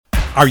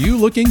Are you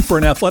looking for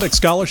an athletic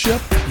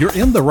scholarship? You're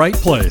in the right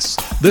place.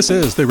 This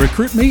is the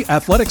Recruit Me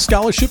Athletic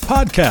Scholarship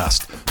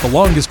Podcast, the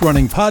longest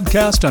running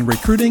podcast on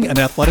recruiting and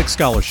athletic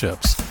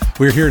scholarships.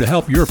 We're here to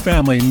help your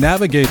family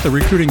navigate the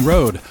recruiting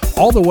road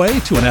all the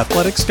way to an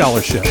athletic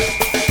scholarship.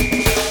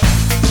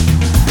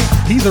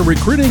 He's a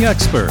recruiting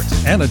expert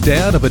and a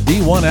dad of a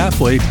D1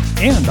 athlete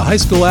and a high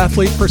school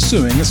athlete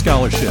pursuing a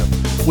scholarship.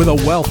 With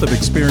a wealth of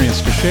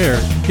experience to share,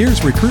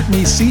 here's Recruit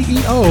Me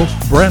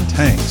CEO, Brent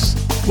Hanks.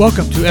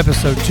 Welcome to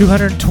episode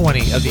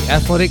 220 of the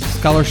Athletic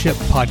Scholarship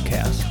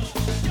Podcast,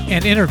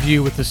 an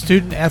interview with the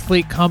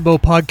student-athlete combo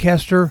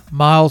podcaster,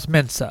 Myles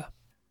Mensah.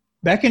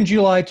 Back in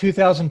July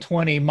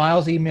 2020,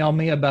 Myles emailed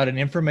me about an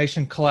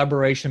information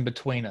collaboration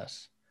between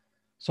us.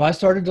 So I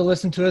started to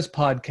listen to his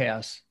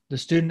podcast, the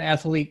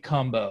Student-Athlete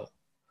Combo.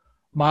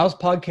 Myles'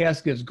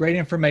 podcast gives great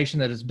information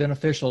that is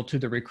beneficial to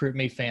the Recruit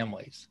Me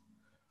families.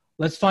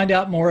 Let's find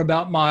out more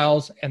about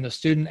Myles and the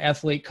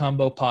Student-Athlete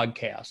Combo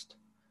podcast.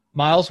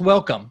 Myles,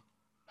 welcome.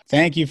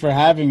 Thank you for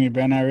having me,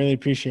 Ben. I really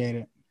appreciate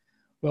it.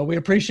 Well, we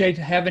appreciate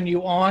having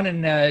you on,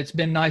 and it's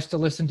been nice to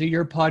listen to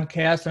your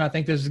podcast, and I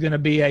think this is going to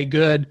be a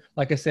good,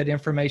 like I said,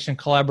 information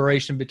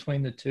collaboration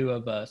between the two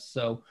of us.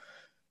 So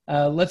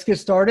let's get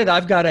started.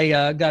 I've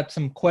got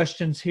some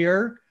questions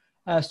here.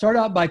 Start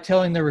out by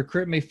telling the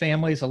Recruit Me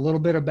families a little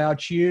bit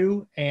about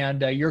you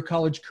and your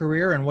college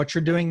career and what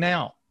you're doing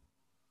now.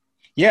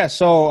 Yeah,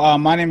 so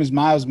my name is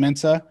Myles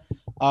Mensah.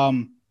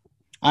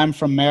 I'm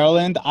from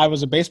Maryland. I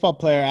was a baseball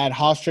player at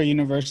Hofstra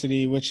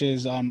University, which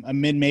is a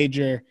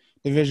mid-major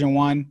Division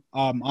I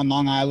on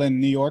Long Island,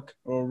 New York,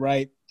 or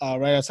right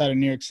outside of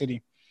New York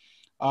City.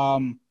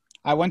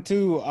 I went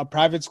to a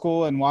private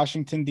school in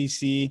Washington,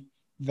 D.C.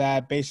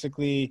 that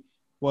basically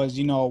was,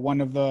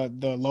 one of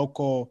the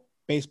local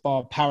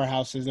baseball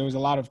powerhouses. There was a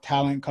lot of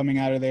talent coming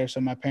out of there, so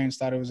my parents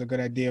thought it was a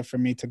good idea for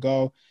me to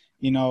go,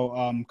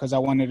 because I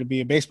wanted to be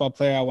a baseball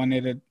player. I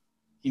wanted to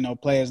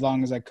play as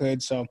long as I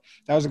could. So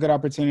that was a good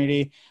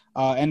opportunity.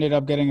 Ended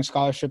up getting a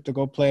scholarship to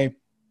go play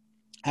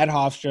at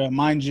Hofstra.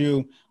 Mind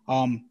you,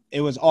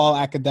 it was all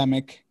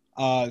academic.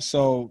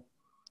 So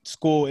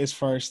school is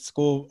first.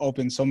 School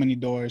opened so many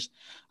doors.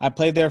 I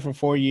played there for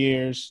 4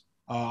 years.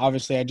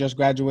 Obviously, I just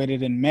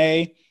graduated in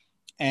May.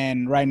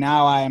 And right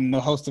now I am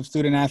the host of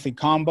Student Athlete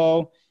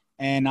Combo.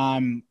 And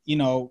I'm,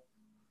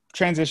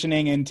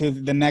 transitioning into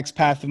the next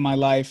path of my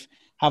life.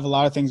 Have a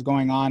lot of things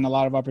going on, a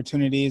lot of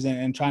opportunities,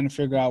 and trying to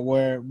figure out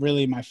where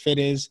really my fit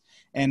is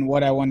and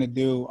what I want to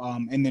do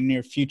in the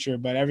near future.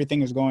 But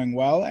everything is going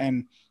well.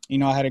 And,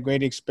 I had a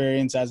great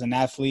experience as an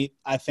athlete.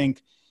 I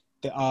think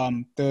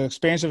the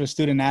experience of a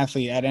student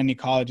athlete at any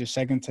college is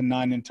second to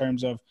none in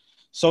terms of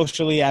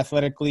socially,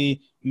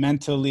 athletically,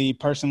 mentally,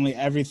 personally.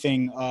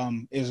 Everything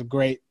is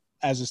great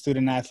as a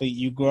student athlete.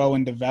 You grow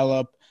and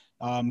develop,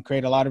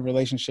 create a lot of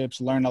relationships,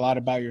 learn a lot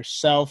about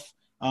yourself.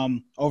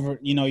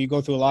 You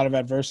go through a lot of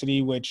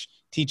adversity, which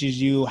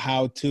teaches you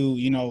how to,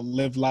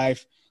 live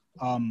life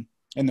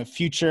in the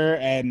future.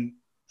 And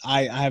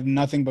I have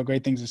nothing but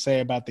great things to say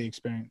about the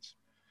experience.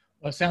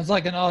 Well, it sounds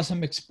like an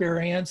awesome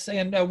experience.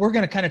 And we're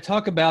going to kind of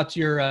talk about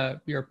your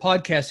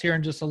podcast here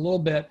in just a little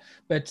bit.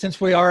 But since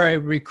we are a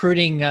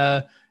recruiting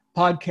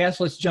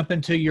podcast, let's jump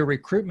into your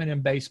recruitment in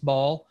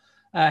baseball.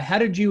 How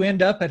did you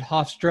end up at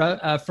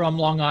Hofstra from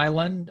Long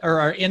Island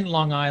or in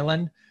Long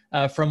Island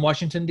from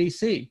Washington,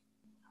 D.C.?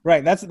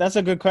 Right. That's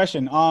a good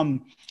question.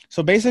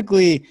 So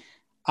basically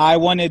I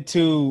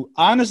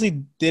honestly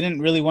didn't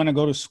really want to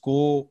go to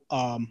school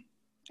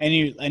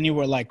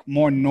anywhere like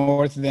more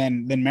north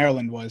than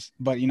Maryland was,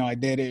 but I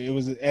did.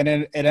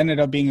 It ended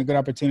up being a good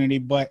opportunity,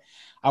 but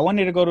I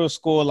wanted to go to a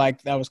school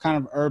like that was kind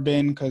of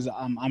urban because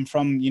I'm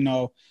from,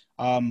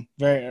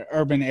 very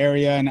urban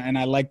area and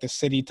I like the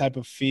city type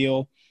of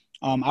feel.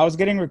 I was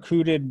getting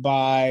recruited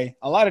by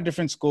a lot of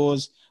different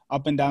schools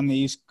up and down the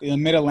east, the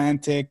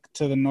mid-Atlantic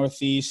to the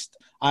northeast.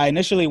 I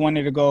initially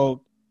wanted to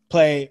go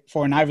play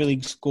for an Ivy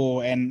League school,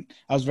 and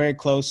I was very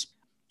close.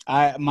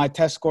 My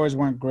test scores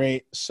weren't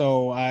great,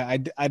 so I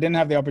didn't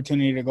have the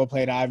opportunity to go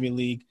play at Ivy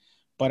League.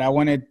 But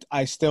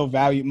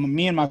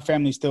me and my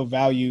family still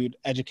valued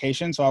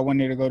education, so I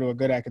wanted to go to a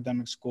good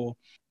academic school.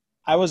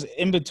 I was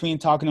in between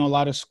talking to a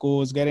lot of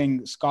schools,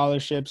 getting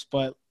scholarships,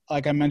 but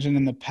like I mentioned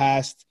in the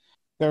past,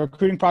 the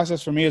recruiting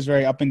process for me was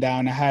very up and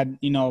down. I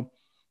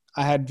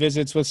had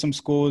visits with some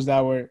schools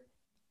that were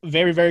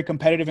very, very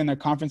competitive in their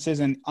conferences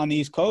and on the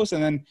East Coast.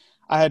 And then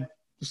I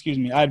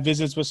had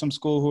visits with some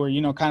school who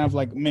were, kind of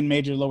like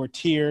mid-major, lower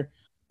tier.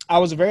 I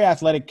was a very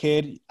athletic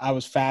kid. I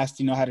was fast,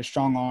 had a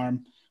strong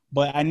arm,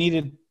 but I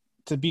needed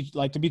to be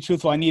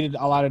truthful. I needed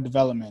a lot of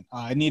development.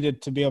 I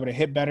needed to be able to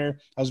hit better.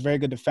 I was a very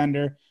good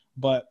defender,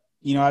 but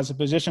as a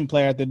position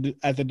player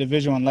at the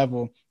Division I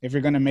level, if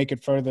you're going to make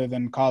it further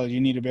than college,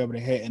 you need to be able to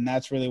hit. And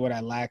that's really what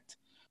I lacked.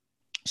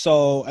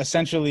 So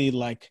essentially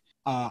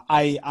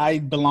I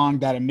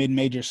belonged at a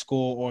mid-major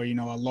school or,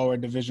 a lower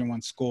Division I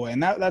school.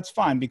 And that's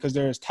fine because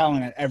there is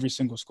talent at every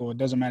single school. It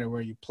doesn't matter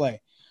where you play.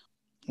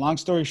 Long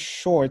story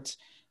short,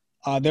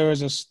 there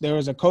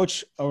was a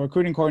coach, a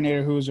recruiting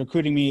coordinator who was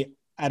recruiting me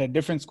at a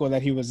different school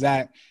that he was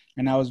at.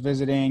 And I was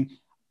visiting.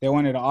 they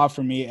wanted to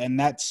offer me. And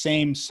that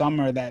same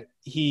summer that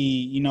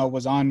he,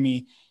 was on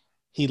me,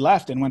 he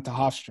left and went to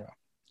Hofstra.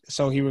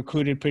 So he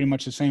recruited pretty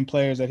much the same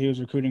players that he was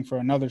recruiting for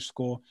another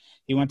school.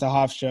 He went to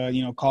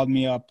Hofstra, called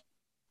me up.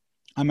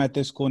 I'm at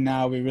this school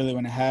now. We really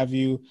want to have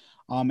you.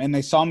 And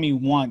they saw me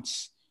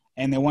once,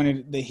 and they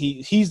wanted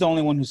he's the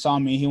only one who saw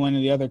me. He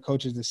wanted the other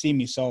coaches to see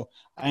me. So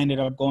I ended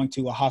up going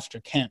to a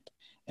Hofstra camp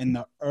in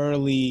the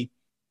early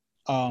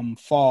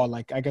fall,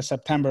 like I guess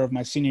September of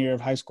my senior year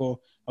of high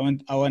school.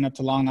 I went up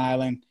to Long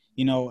Island.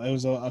 It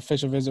was an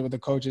official visit with the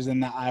coaches,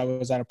 and I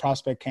was at a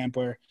prospect camp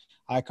where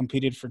I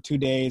competed for 2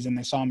 days, and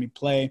they saw me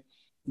play.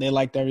 They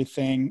liked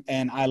everything,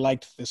 and I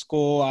liked the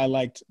school. I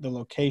liked the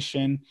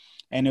location,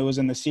 and it was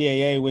in the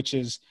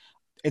CAA,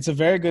 it's a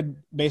very good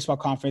baseball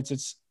conference.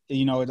 It's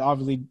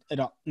obviously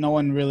no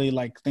one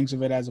really thinks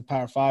of it as a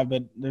Power 5,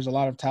 but there's a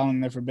lot of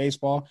talent there for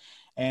baseball,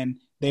 and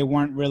they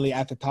weren't really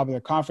at the top of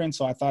their conference.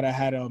 So I thought I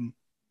had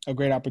a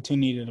great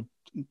opportunity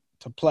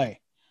to play.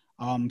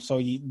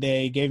 So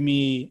they gave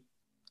me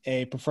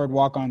a preferred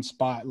walk-on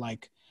spot.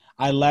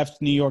 I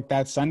left New York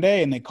that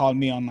Sunday, and they called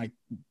me on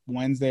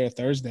Wednesday or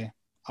Thursday.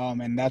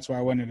 And that's where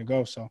I wanted to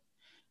go. So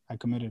I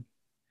committed.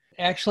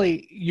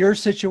 Actually, your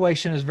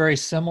situation is very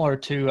similar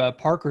to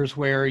Parker's,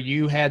 where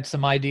you had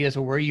some ideas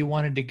of where you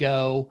wanted to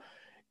go.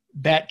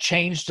 That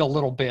changed a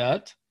little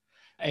bit.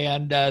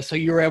 And so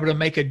you were able to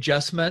make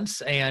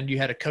adjustments, and you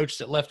had a coach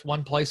that left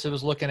one place that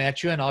was looking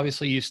at you. And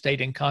obviously you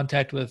stayed in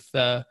contact with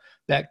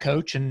that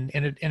coach, and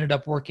it ended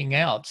up working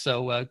out.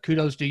 So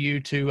kudos to you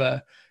to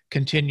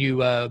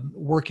continue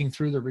working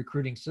through the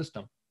recruiting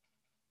system.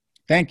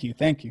 Thank you.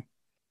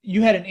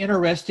 You had an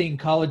interesting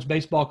college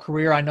baseball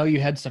career. I know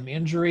you had some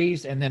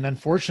injuries, and then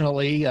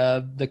unfortunately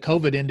the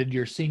COVID ended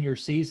your senior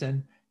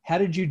season. How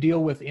did you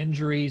deal with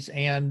injuries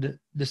and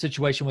the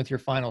situation with your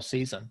final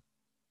season?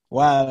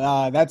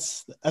 Wow,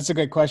 that's a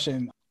good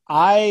question.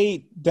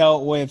 I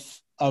dealt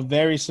with a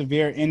very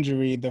severe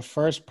injury the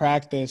first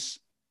practice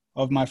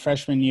of my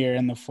freshman year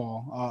in the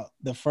fall.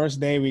 The first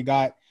day we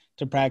got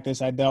to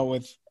practice, I dealt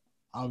with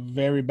a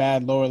very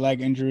bad lower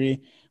leg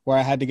injury where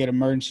I had to get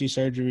emergency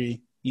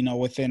surgery,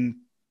 within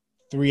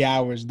 3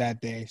 hours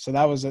that day. So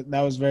that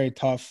was very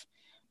tough.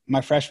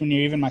 My freshman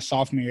year, even my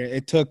sophomore year,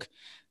 it took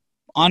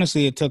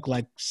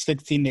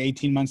 16 to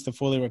 18 months to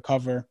fully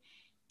recover.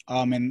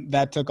 And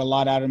that took a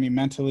lot out of me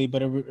mentally,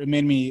 but it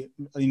made me,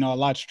 a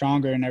lot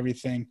stronger and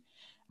everything.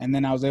 And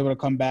then I was able to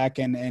come back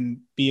and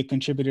be a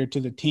contributor to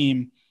the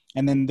team.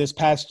 And then this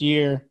past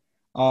year,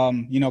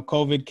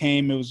 COVID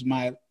came. It was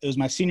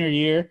my senior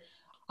year.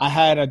 I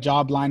had a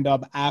job lined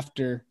up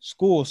after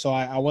school, so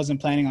I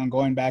wasn't planning on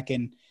going back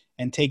and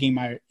taking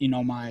my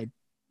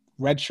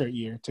redshirt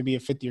year to be a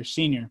fifth-year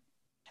senior.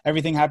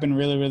 Everything happened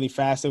really, really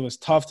fast. It was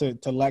tough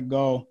to let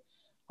go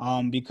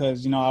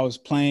because, I was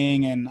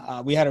playing, and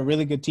we had a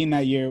really good team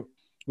that year.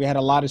 We had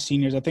a lot of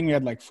seniors. I think we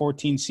had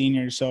 14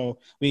 seniors, so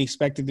we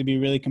expected to be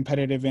really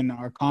competitive in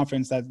our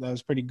conference. That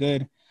was pretty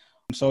good.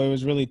 So it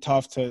was really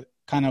tough to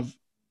kind of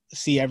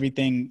see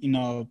everything,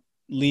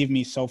 leave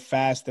me so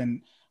fast.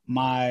 And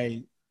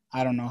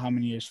I don't know how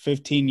many years,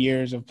 15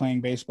 years of playing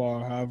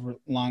baseball or however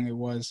long it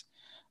was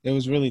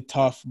really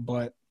tough,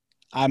 but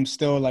I'm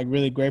still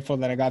really grateful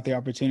that I got the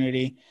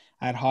opportunity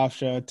at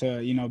Hofstra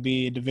to,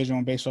 be a Division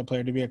I baseball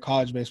player, to be a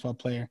college baseball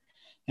player,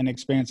 and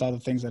experience all the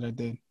things that I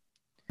did.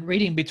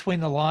 Reading between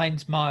the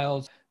lines,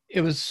 Myles,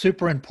 it was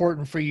super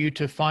important for you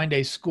to find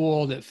a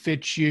school that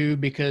fits you,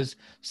 because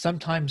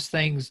sometimes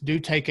things do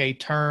take a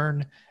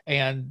turn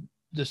and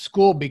the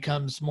school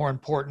becomes more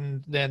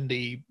important than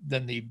the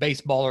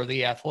baseball or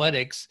the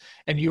athletics.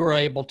 And you were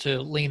able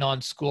to lean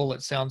on school,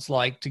 it sounds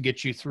like, to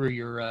get you through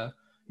your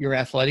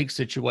athletic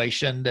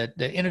situation that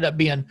ended up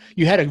being,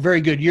 you had a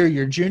very good year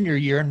your junior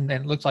year, and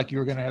it looks like you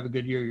were going to have a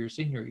good year your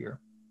senior year.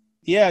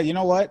 Yeah, you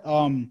know what?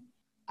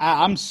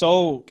 I'm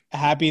so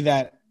happy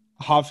that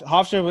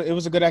Hofstra, it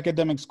was a good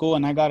academic school,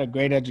 and I got a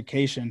great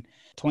education.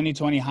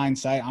 2020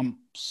 hindsight, I'm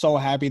so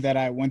happy that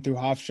I went through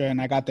Hofstra and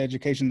I got the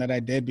education that I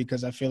did,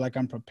 because I feel like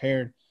I'm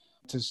prepared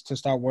to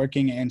start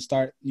working and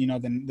start,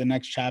 the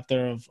next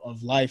chapter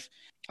of life.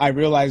 I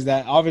realized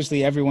that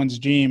obviously everyone's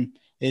dream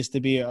is to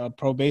be a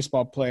pro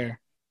baseball player.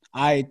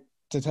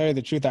 To tell you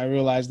the truth, I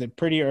realized it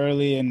pretty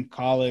early in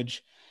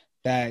college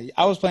that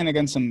I was playing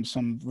against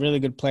some really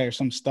good players,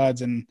 some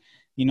studs, and,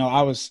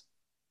 I was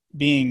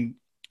being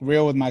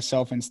real with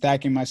myself and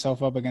stacking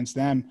myself up against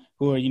them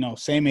who are,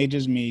 same age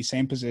as me,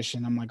 same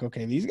position. I'm like,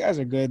 okay, these guys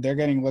are good. They're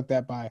getting looked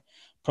at by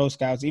pro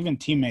scouts, even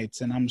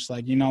teammates. And I'm just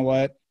like, you know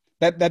what?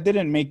 That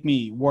didn't make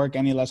me work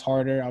any less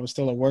harder. I was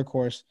still a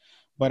workhorse,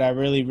 but I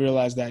really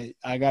realized that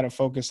I got to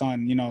focus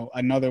on,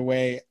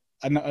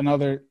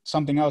 another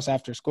something else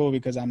after school,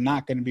 because I'm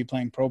not going to be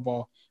playing pro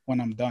ball when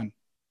I'm done.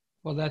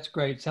 Well, that's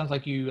great. Sounds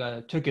like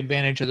you took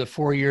advantage of the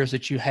 4 years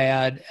that you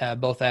had,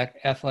 both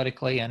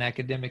athletically and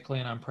academically,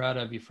 and I'm proud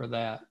of you for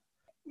that.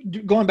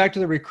 Going back to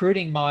the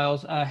recruiting,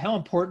 Myles, how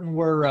important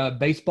were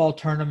baseball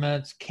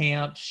tournaments,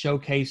 camps,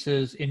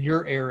 showcases in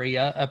your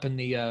area, up in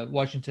the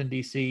Washington,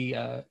 D.C.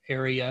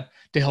 area,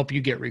 to help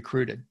you get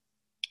recruited?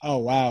 Oh,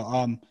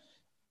 wow.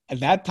 At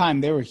that time,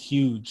 they were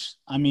huge.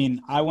 I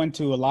mean, I went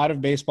to a lot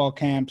of baseball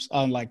camps,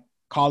 like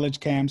college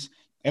camps.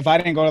 If I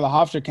didn't go to the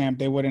Hofstra camp,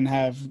 they wouldn't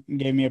have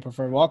gave me a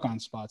preferred walk-on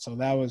spot. So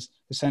that was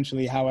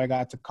essentially how I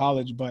got to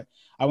college. But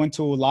I went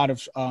to a lot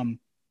of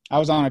I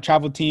was on a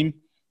travel team,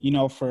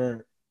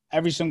 for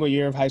every single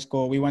year of high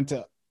school. We went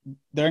to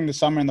during the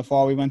summer and the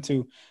fall, we went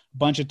to a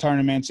bunch of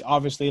tournaments,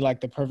 obviously like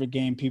the Perfect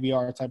Game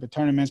PBR type of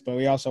tournaments, but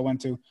we also went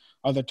to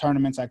other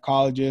tournaments at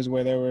colleges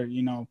where there were,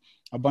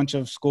 a bunch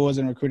of schools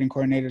and recruiting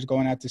coordinators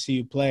going out to see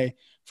you play.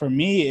 For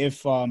me,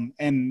 if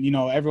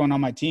everyone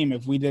on my team,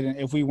 if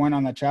we weren't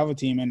on that travel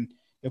team and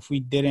if we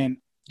didn't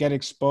get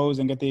exposed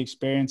and get the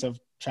experience of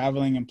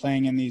traveling and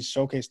playing in these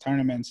showcase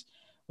tournaments,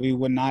 we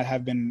would not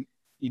have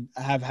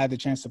had the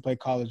chance to play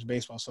college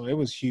baseball. So it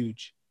was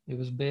huge. It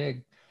was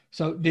big.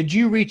 So did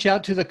you reach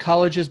out to the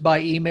colleges by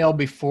email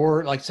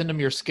before, like send them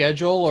your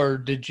schedule, or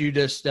did you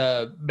just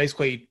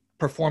basically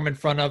perform in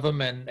front of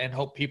them and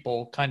hope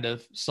people kind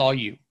of saw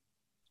you?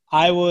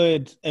 I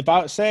would, if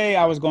I say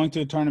I was going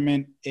to a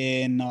tournament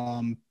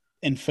in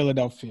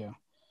Philadelphia,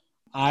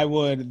 I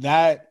would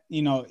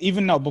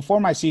even though before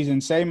my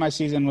season, say my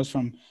season was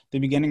from the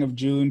beginning of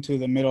June to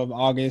the middle of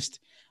August,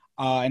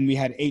 and we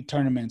had 8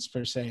 tournaments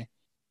per se,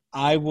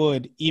 I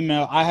would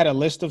email. I had a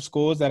list of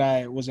schools that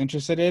I was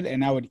interested in,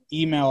 and I would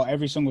email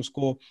every single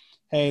school,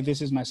 "Hey,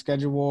 this is my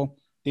schedule.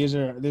 This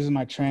is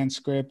my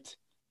transcript.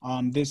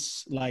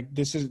 These are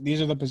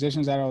the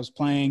positions that I was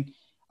playing.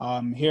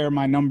 Here are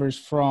my numbers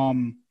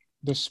from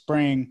the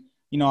spring.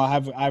 I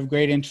have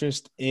great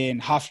interest in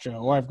Hofstra,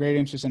 or I have great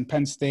interest in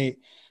Penn State.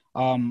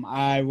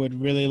 I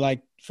would really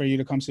like for you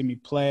to come see me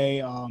play.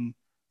 And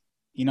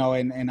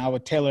I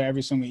would tailor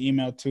every single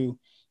email to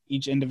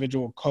each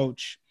individual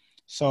coach."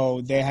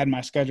 So they had my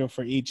schedule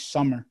for each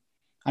tournament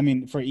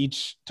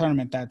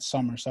that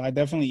summer. So I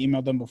definitely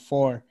emailed them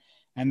before,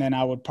 and then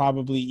I would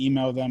probably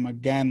email them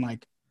again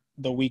like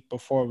the week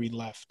before we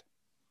left.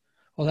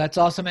 Well, that's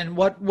awesome. And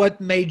what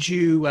made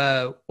you,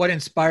 what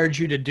inspired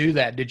you to do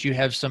that? Did you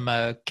have some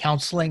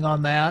counseling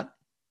on that?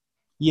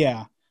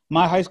 Yeah.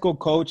 My high school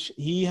coach,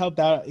 he helped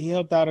out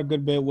a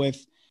good bit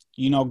with,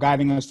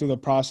 guiding us through the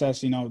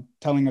process,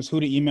 telling us who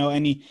to email.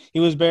 And he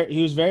was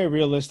very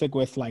realistic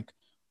with like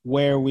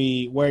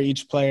where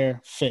each player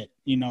fit.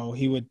 He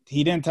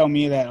didn't tell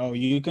me that, oh,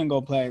 you can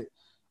go play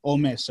Ole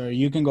Miss or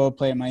you can go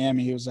play at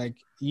Miami. He was like,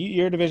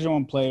 you're a Division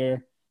I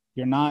player.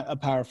 You're not a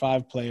Power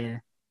 5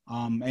 player.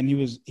 And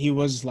he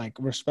was like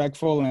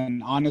respectful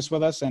and honest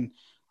with us. And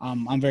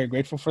I'm very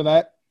grateful for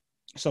that.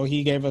 So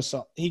he gave us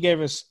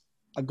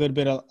a good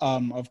bit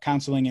of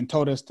counseling and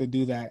told us to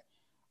do that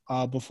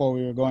before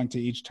we were going to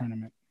each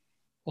tournament.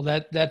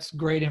 Well, that's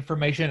great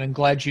information, and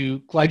glad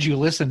you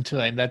listened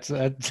to him.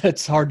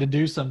 That's hard to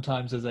do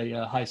sometimes as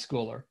a high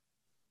schooler.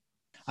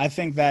 I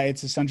think that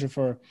it's essential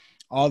for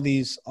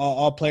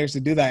all players to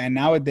do that. And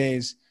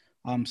nowadays,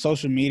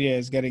 social media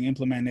is getting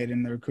implemented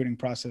in the recruiting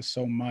process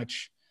so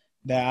much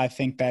that I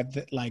think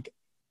that like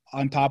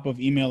on top of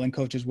emailing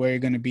coaches where you're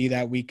going to be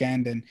that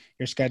weekend and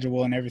your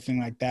schedule and everything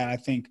like that, I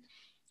think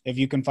if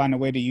you can find a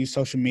way to use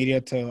social media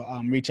to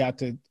reach out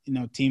to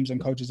teams and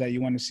coaches that you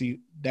want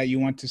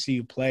to see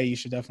you play, you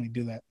should definitely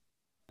do that.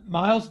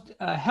 Myles,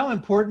 how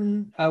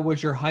important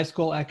was your high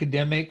school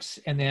academics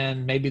and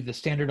then maybe the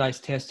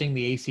standardized testing,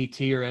 the ACT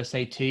or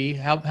SAT?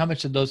 How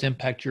much did those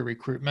impact your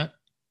recruitment?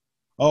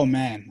 Oh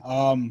man,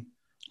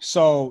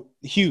 so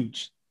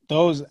huge.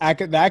 The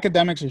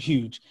academics are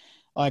huge.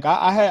 Like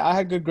I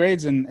had good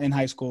grades in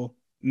high school.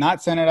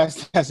 Not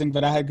standardized testing,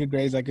 but I had good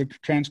grades, like good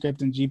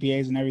transcript and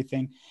GPAs and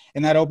everything.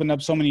 And that opened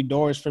up so many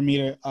doors for me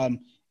to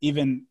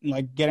even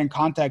like get in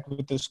contact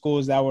with the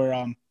schools that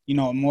were,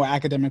 more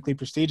academically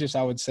prestigious,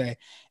 I would say.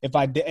 If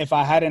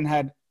I hadn't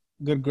had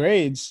good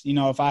grades,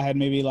 if I had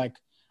maybe like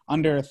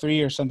under a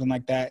 3 or something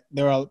like that,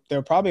 there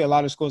are probably a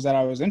lot of schools that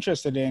I was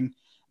interested in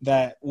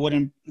that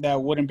wouldn't be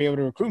able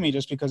to recruit me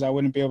just because I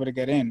wouldn't be able to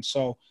get in.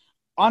 So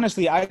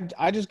honestly, I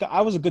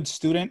was a good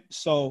student.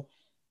 So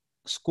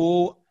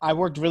school, I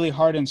worked really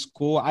hard in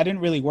school. I didn't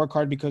really work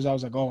hard because I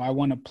was like, oh, I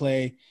want to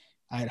play.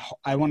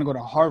 I want to go to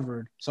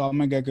Harvard, so I'm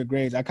going to get good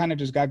grades. I kind of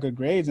just got good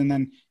grades. And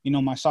then,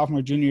 my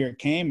sophomore, junior year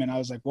came and I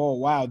was like, whoa,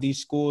 wow, these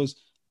schools,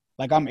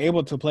 like I'm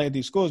able to play at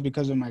these schools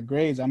because of my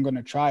grades. I'm going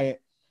to try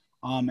it.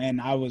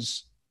 And I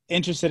was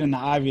interested in the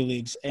Ivy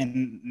Leagues.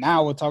 And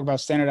now we'll talk about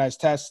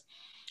standardized tests.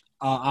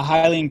 I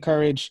highly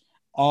encourage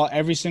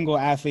every single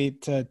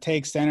athlete to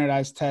take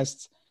standardized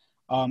tests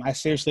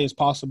as seriously as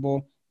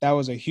possible. That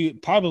was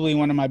probably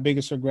one of my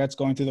biggest regrets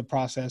going through the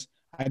process.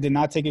 I did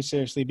not take it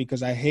seriously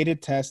because I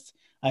hated tests.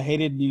 I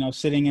hated,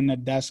 sitting in the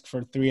desk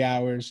for 3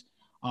 hours.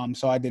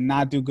 So I did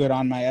not do good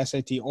on my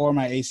SAT or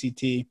my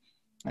ACT.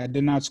 I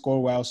did not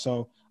score well.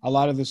 So a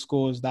lot of the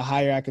schools, the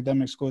higher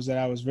academic schools that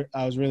I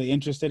was really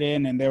interested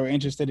in, and they were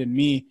interested in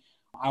me,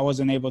 I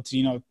wasn't able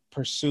to,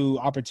 pursue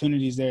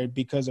opportunities there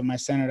because of my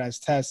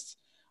standardized tests.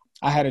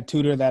 I had a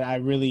tutor that I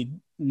really,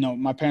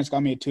 my parents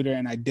got me a tutor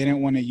and I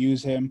didn't want to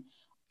use him.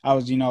 I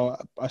was,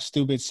 a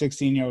stupid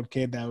 16-year-old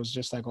kid that was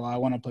just like, oh, I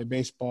want to play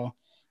baseball.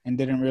 and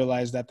didn't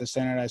realize that the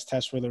standardized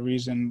tests were the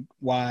reason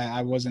why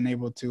I wasn't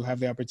able to have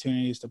the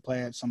opportunities to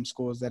play at some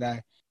schools that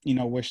I,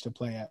 wish to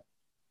play at.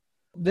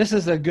 This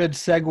is a good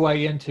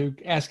segue into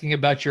asking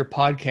about your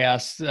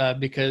podcast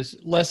because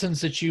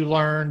lessons that you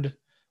learned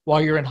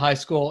while you're in high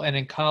school and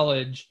in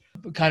college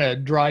kind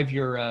of drive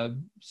your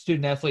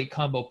student athlete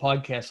combo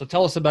podcast. So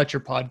tell us about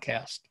your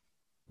podcast.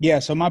 Yeah.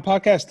 So my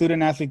podcast,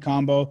 Student Athlete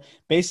Combo,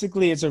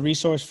 basically it's a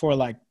resource for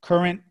like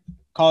current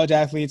college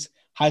athletes,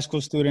 high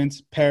school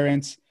students,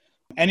 parents,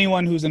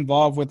 anyone who's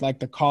involved with like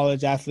the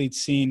college athlete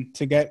scene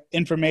to get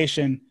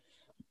information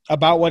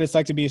about what it's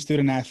like to be a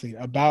student athlete,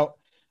 about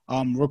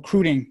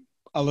recruiting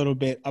a little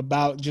bit,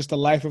 about just the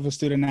life of a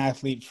student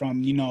athlete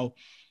from,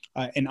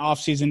 an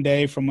off-season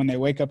day, from when they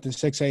wake up to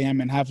 6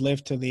 a.m. and have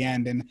lived to the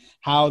end, and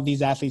how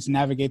these athletes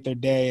navigate their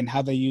day and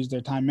how they use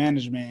their time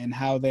management and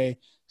how they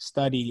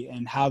study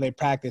and how they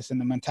practice and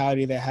the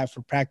mentality they have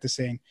for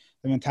practicing,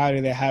 the mentality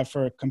they have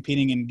for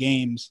competing in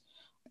games,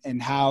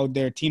 and how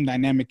their team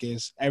dynamic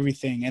is,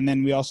 everything. And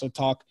then we also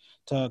talk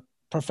to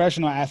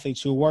professional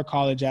athletes who were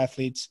college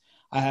athletes.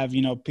 I have,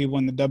 people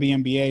in the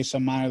WNBA,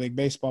 some minor league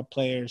baseball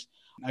players,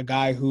 a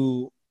guy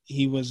who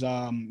he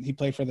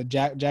played for the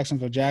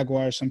Jacksonville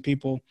Jaguars, some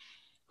people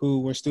who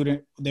were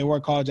they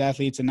were college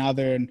athletes and now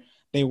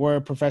they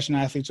were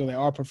professional athletes, or they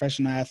are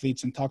professional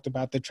athletes, and talked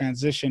about the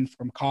transition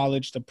from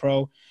college to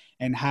pro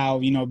and how,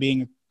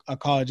 being a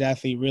college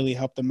athlete really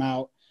helped them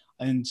out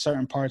in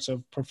certain parts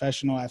of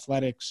professional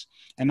athletics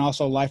and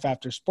also life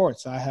after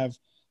sports. I have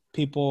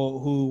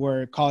people who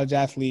were college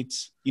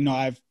athletes,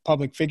 I have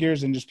public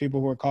figures and just people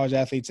who are college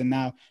athletes, and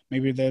now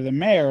maybe they're the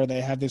mayor or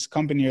they have this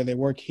company or they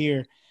work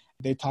here.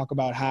 They talk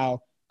about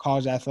how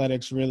college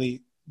athletics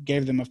really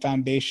gave them a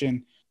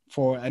foundation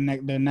for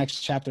the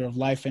next chapter of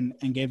life and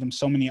gave them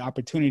so many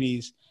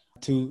opportunities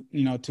to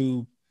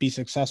be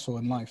successful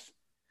in life.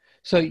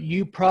 So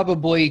you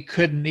probably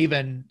couldn't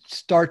even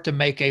start to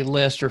make a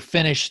list or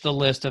finish the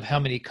list of how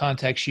many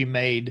contacts you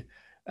made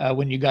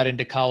when you got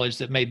into college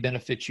that may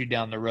benefit you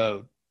down the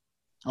road.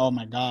 Oh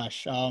my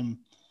gosh.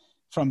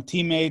 From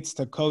teammates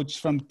to coach,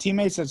 from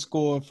teammates at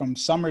school, from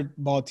summer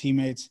ball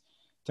teammates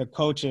to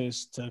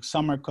coaches, to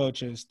summer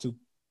coaches, to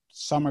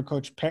summer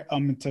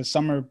to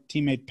summer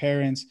teammate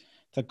parents,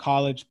 to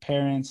college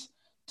parents,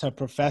 to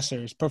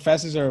professors.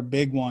 Professors are a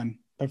big one.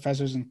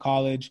 Professors in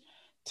college,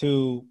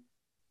 to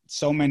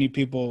so many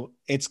people.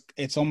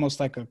 It's almost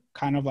like a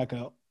kind of like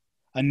a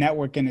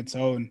network in its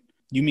own.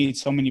 You meet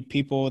so many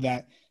people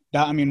that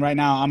right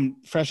now I'm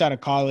fresh out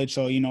of college,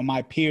 so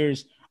my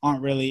peers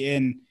aren't really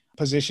in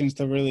positions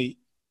to really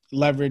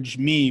leverage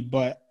me,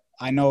 but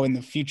I know in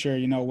the future,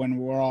 when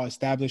we're all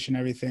established and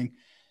everything,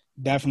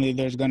 definitely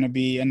there's going to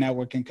be a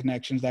network and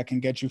connections that can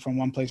get you from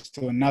one place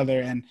to another.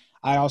 And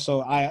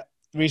I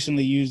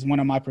recently used one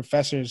of my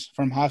professors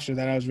from Hofstra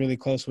that I was really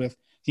close with,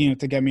 to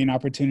get me an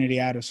opportunity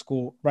out of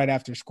school, right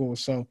after school.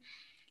 So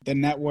the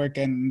network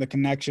and the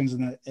connections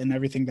and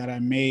everything that I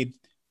made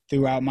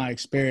throughout my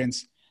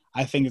experience,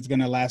 I think it's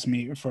going to last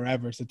me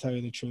forever, to tell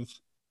you the truth.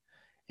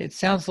 It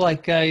sounds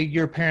like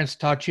your parents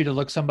taught you to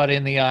look somebody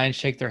in the eye and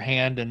shake their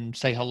hand and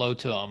say hello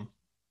to them.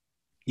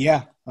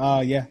 Yeah.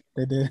 Yeah,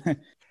 they did.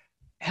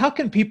 How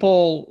can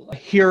people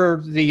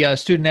hear the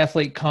Student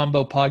Athlete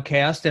Combo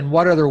podcast, and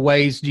what other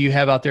ways do you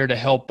have out there to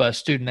help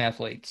student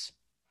athletes?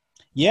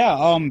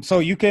 Yeah. So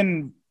you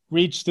can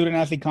reach Student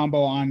Athlete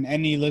Combo on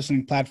any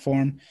listening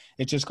platform.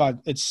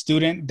 It's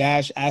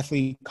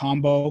Student-Athlete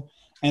Combo.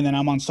 And then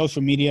I'm on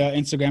social media,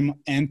 Instagram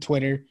and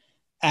Twitter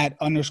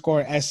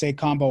 @_SA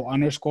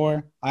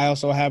Combo_. I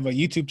also have a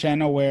YouTube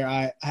channel where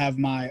I have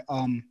my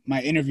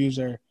interviews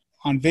are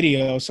on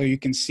video, so you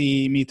can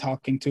see me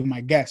talking to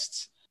my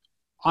guests.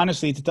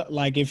 Honestly,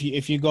 like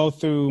if you go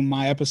through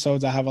my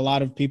episodes, I have a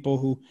lot of people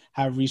who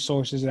have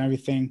resources and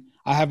everything.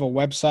 I have a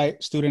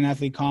website, Student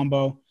Athlete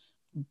Combo,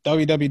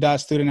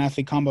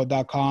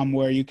 www.studentathletecombo.com,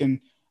 where you can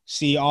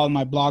see all of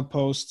my blog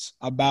posts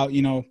about,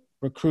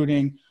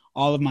 recruiting,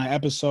 all of my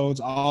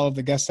episodes, all of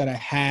the guests that I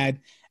had,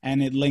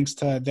 and it links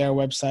to their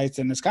websites.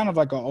 And it's kind of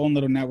like our own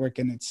little network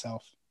in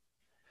itself.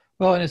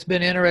 Well, and it's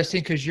been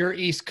interesting because you're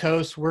East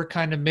Coast, we're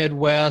kind of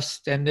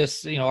Midwest, and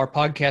this, our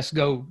podcasts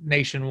go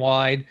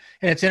nationwide.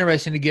 And it's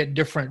interesting to get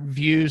different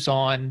views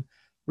on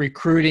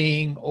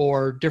recruiting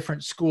or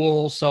different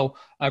schools. So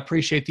I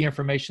appreciate the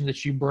information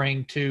that you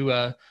bring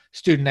to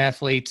student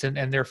athletes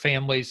and their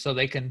families so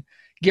they can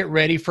get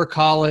ready for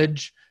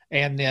college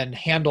and then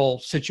handle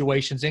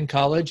situations in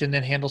college and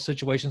then handle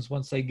situations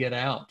once they get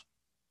out.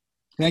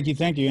 Thank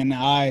you. And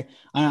I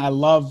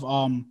love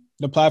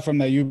the platform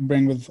that you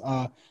bring with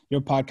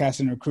your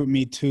podcast and Recruit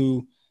Me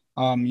to,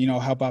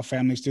 help out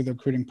families through the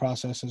recruiting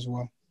process as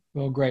well.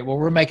 Well, great. Well,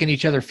 we're making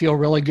each other feel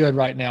really good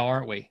right now,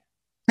 aren't we?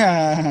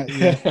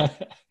 Hey,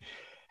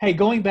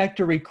 going back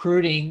to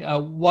recruiting,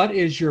 what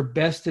is your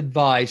best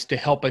advice to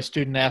help a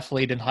student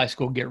athlete in high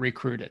school get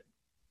recruited?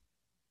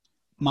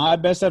 My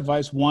best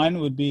advice, one,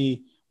 would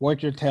be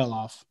work your tail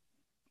off.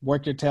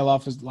 Work your tail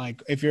off is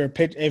like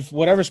if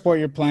whatever sport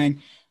you're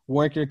playing,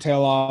 work your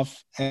tail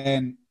off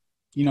and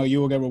you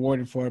will get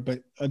rewarded for it.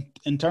 But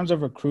in terms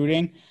of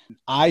recruiting,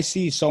 I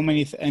see so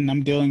many, and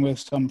I'm dealing with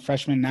some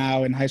freshmen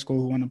now in high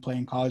school who want to play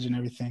in college and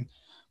everything.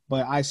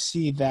 But I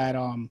see that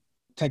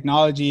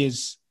technology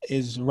is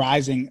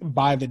rising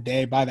by the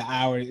day, by the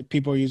hour.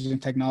 People are using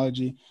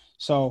technology.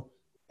 So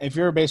if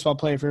you're a baseball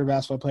player, if you're a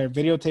basketball player,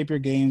 videotape your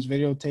games,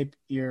 videotape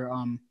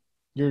your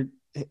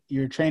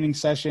training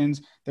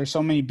sessions. There's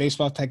so many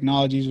baseball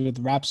technologies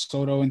with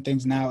Rapsodo and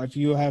things now. If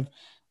you have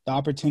the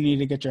opportunity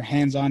to get your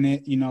hands on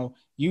it,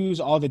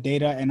 use all the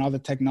data and all the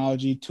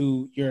technology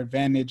to your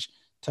advantage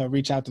to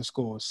reach out to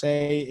schools.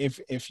 Say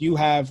if you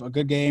have a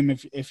good game,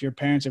 if your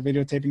parents are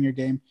videotaping your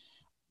game,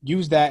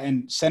 use that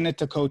and send it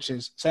to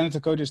coaches. Send it to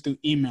coaches through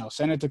email.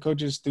 Send it to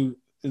coaches through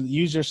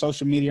use your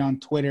social media on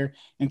Twitter,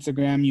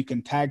 Instagram. You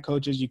can tag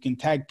coaches. You can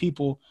tag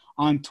people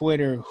on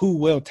Twitter who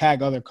will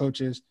tag other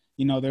coaches.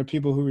 There are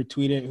people who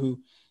retweet it, who,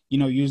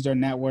 use their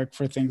network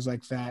for things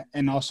like that.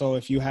 And also,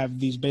 if you have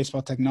these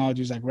baseball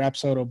technologies like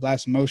Rapsodo,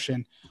 Blast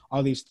Motion,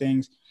 all these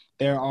things,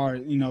 there are,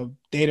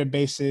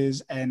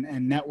 databases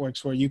and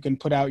networks where you can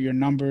put out your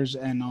numbers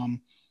and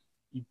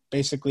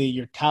basically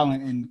your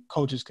talent, and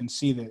coaches can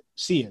see it.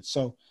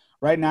 So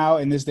right now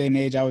in this day and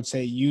age, I would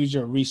say use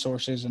your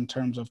resources in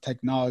terms of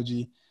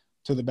technology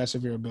to the best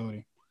of your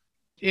ability.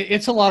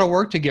 It's a lot of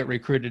work to get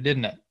recruited,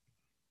 isn't it?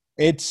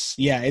 It's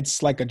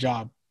like a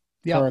job.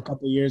 Yep. For a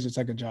couple of years, it's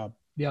like a job.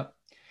 Yep.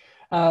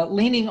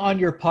 Leaning on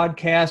your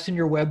podcast and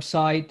your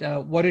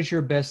website, what is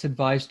your best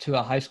advice to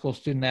a high school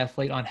student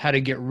athlete on how to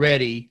get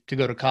ready to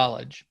go to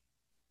college?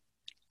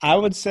 I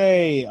would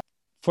say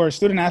for a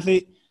student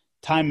athlete,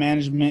 time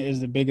management is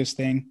the biggest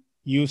thing.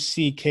 You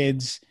see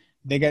kids,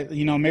 they get,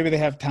 maybe they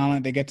have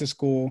talent, they get to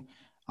school,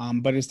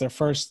 but it's their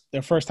first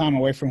time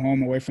away from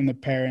home, away from the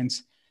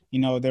parents.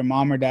 Their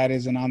mom or dad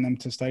isn't on them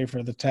to study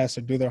for the test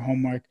or do their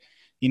homework.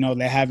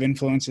 They have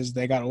influences.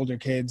 They got older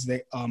kids,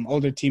 they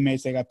older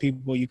teammates, they got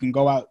people. You can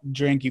go out,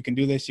 drink, you can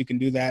do this, you can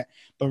do that.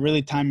 But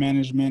really time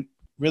management,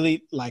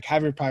 really like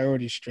have your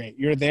priorities straight.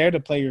 You're there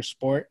to play your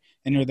sport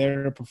and you're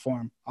there to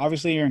perform.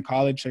 Obviously you're in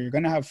college, so you're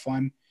going to have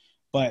fun.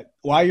 But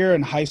while you're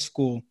in high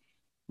school,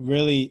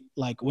 really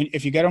like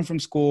if you get home from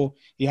school,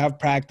 you have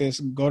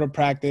practice, go to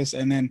practice,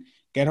 and then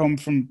get home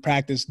from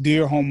practice, do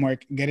your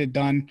homework, get it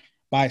done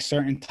by a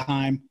certain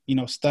time,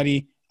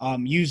 study.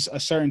 Use a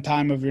certain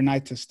time of your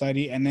night to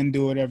study, and then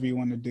do whatever you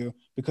want to do.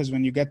 Because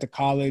when you get to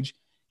college,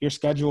 your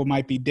schedule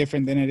might be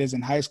different than it is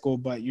in high school,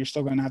 but you're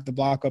still going to have to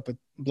block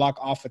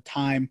off a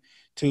time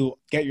to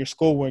get your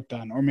schoolwork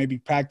done or maybe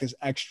practice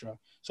extra.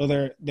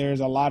 So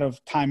there's a lot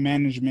of time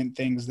management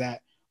things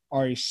that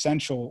are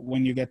essential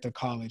when you get to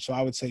college. So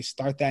I would say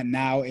start that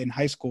now in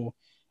high school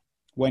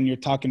when you're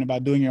talking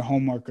about doing your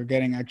homework or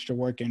getting extra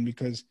work in,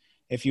 because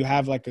if you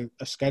have like a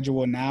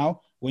schedule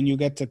now, when you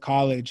get to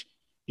college,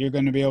 you're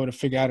going to be able to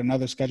figure out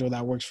another schedule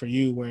that works for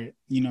you where,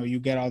 you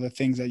get all the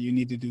things that you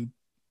need to do,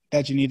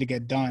 that you need to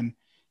get done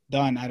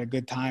at a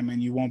good time,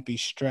 and you won't be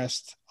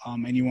stressed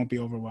and you won't be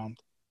overwhelmed.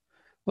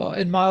 Well,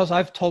 and Myles,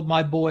 I've told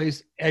my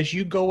boys, as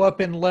you go up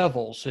in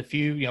levels, if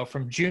you,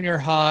 from junior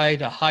high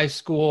to high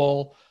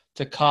school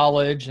to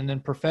college and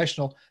then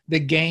professional, the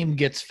game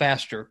gets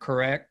faster,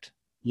 correct?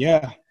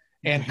 Yeah.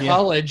 And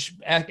college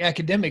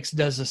academics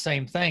does the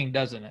same thing,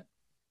 doesn't it?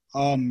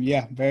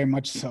 Yeah, very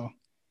much so.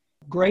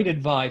 Great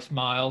advice,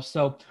 Myles.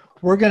 So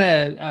we're going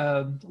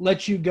to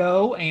let you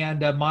go. And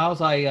Myles,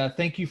 I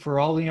thank you for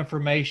all the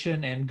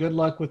information, and good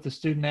luck with the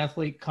Student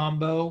Athlete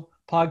Combo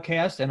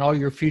podcast and all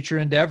your future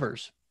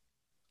endeavors.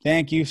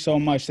 Thank you so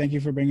much. Thank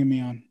you for bringing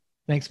me on.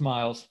 Thanks,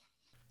 Myles.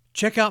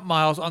 Check out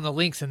Myles on the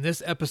links in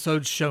this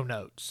episode's show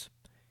notes.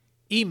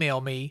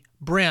 Email me,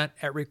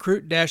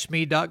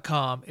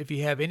 brent@recruit-me.com, if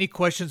you have any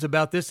questions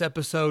about this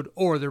episode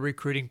or the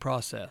recruiting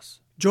process.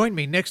 Join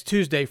me next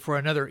Tuesday for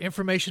another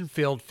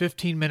information-filled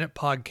 15-minute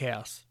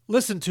podcast.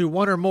 Listen to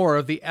one or more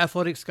of the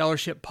Athletic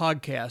Scholarship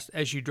podcast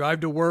as you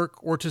drive to work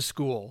or to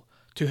school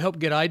to help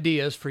get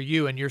ideas for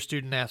you and your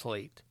student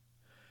athlete.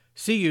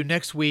 See you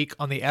next week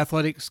on the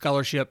Athletic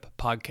Scholarship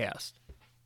podcast.